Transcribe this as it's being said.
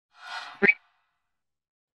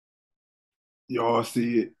Y'all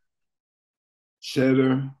see it.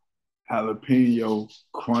 Cheddar, jalapeno,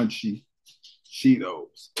 crunchy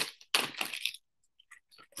Cheetos.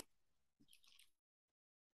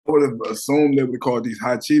 I would have assumed they would call these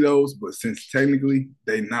hot Cheetos, but since technically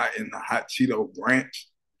they not in the hot Cheeto branch,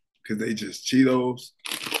 because they just Cheetos,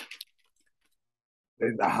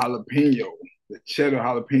 they the jalapeno, the cheddar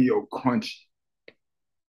jalapeno crunchy.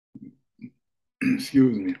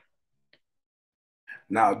 Excuse me.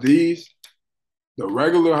 Now these, the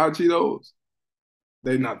regular hot Cheetos,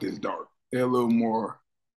 they not this dark. They're a little more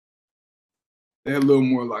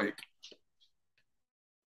like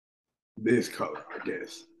this color, I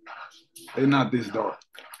guess. They're not this dark.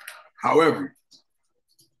 However,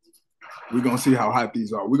 we're gonna see how hot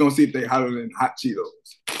these are. We're gonna see if they hotter than hot Cheetos.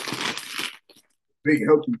 Big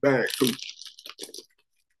healthy bag too.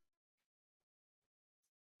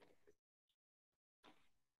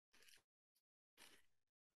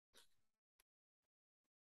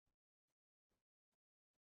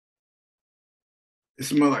 It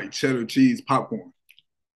smells like cheddar cheese popcorn.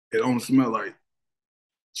 It don't smell like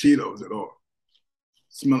Cheetos at all. It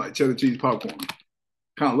smell like cheddar cheese popcorn.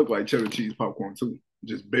 Kind of look like cheddar cheese popcorn too,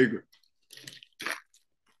 just bigger.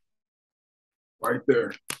 Right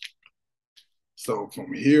there. So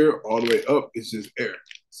from here all the way up, it's just air.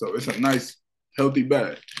 So it's a nice, healthy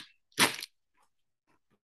bag. I'm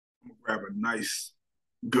gonna grab a nice,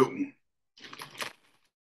 good one.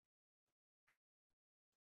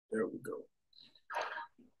 There we go.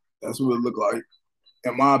 That's what it looked like.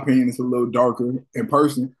 In my opinion, it's a little darker in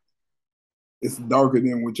person. It's darker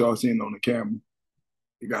than what y'all seeing on the camera.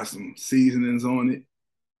 It got some seasonings on it.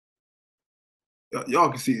 Y'all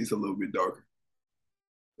can see it's a little bit darker.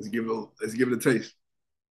 Let's give it a taste.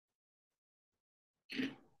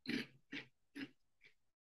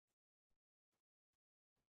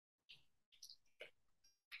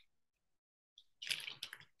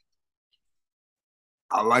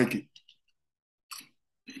 I like it.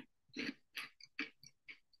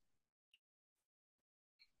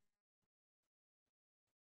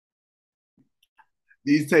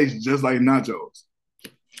 These taste just like nachos.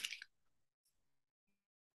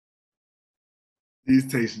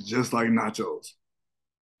 These taste just like nachos.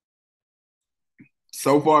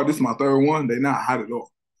 So far, this is my third one. They're not hot at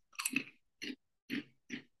all.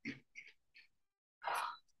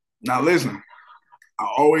 Now listen, I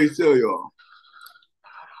always tell y'all,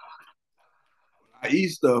 I eat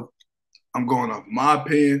stuff, I'm going off my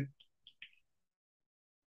opinion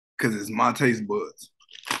because it's my taste buds.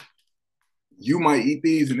 You might eat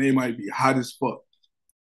these and they might be hot as fuck.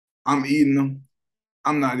 I'm eating them.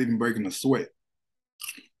 I'm not even breaking a sweat.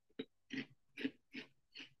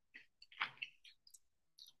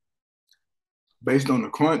 Based on the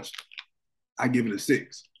crunch, I give it a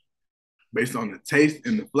 6. Based on the taste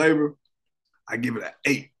and the flavor, I give it an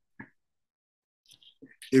 8.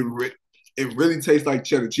 It re- it really tastes like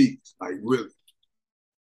cheddar cheese, like really.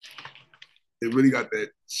 It really got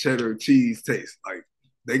that cheddar cheese taste. Like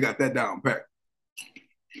they got that down pat.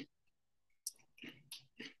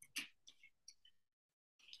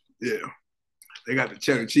 Yeah, they got the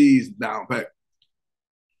cheddar cheese down pat.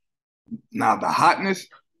 Now the hotness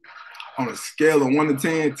on a scale of 1 to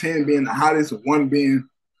 10, 10 being the hottest, 1 being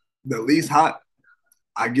the least hot,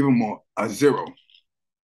 I give them a 0.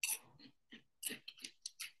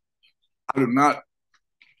 I do not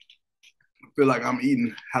feel like I'm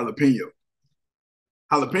eating jalapeno.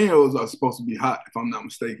 Jalapenos are supposed to be hot, if I'm not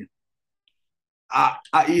mistaken. I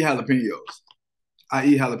eat jalapenos. I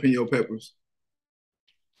eat jalapeno peppers.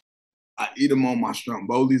 I eat them on my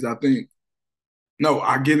strombolis, I think. No,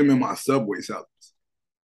 I get them in my Subway salads.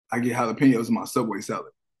 I get jalapenos in my Subway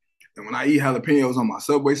salad. And when I eat jalapenos on my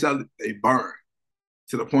Subway salad, they burn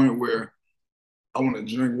to the point where I want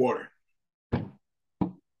to drink water.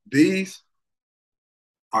 These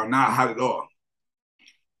are not hot at all.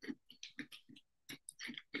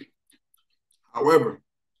 However,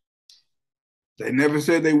 they never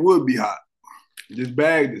said they would be hot. This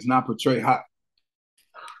bag does not portray hot.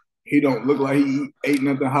 He don't look like he ate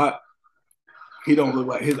nothing hot. He don't look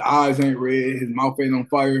like his eyes ain't red, his mouth ain't on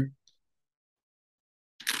fire.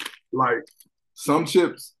 Like some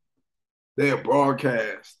chips, they'll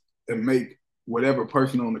broadcast and make whatever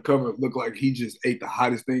person on the cover look like he just ate the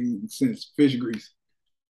hottest thing since fish grease.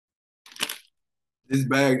 This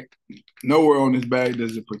bag, nowhere on this bag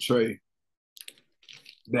does it portray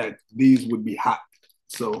that these would be hot.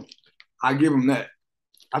 So I give them that.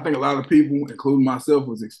 I think a lot of people, including myself,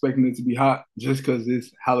 was expecting it to be hot just because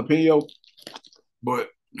it's jalapeno. But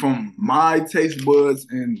from my taste buds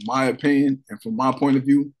and my opinion, and from my point of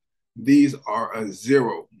view, these are a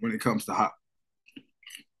 0 when it comes to hot.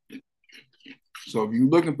 So if you're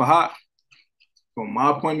looking for hot, from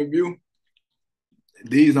my point of view,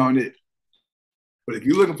 these aren't it. But if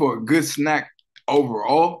you're looking for a good snack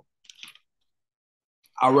overall,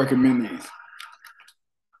 I recommend these.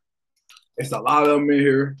 It's a lot of them in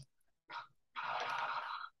here.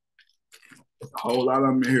 It's a whole lot of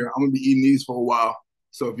them in here. I'm gonna be eating these for a while.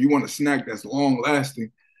 So if you want a snack that's long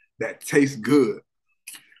lasting, that tastes good,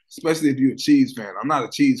 especially if you're a cheese fan. I'm not a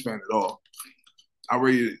cheese fan at all. I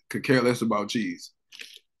really could care less about cheese.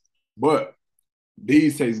 But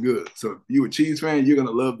these taste good. So if you're a cheese fan, you're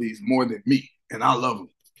gonna love these more than me. And I love them.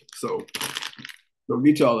 So go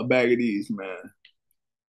get y'all a bag of these, man.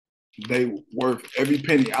 They worth every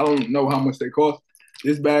penny. I don't know how much they cost.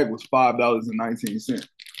 This bag was $5.19.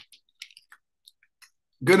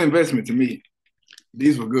 Good investment to me.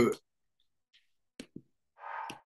 These were good.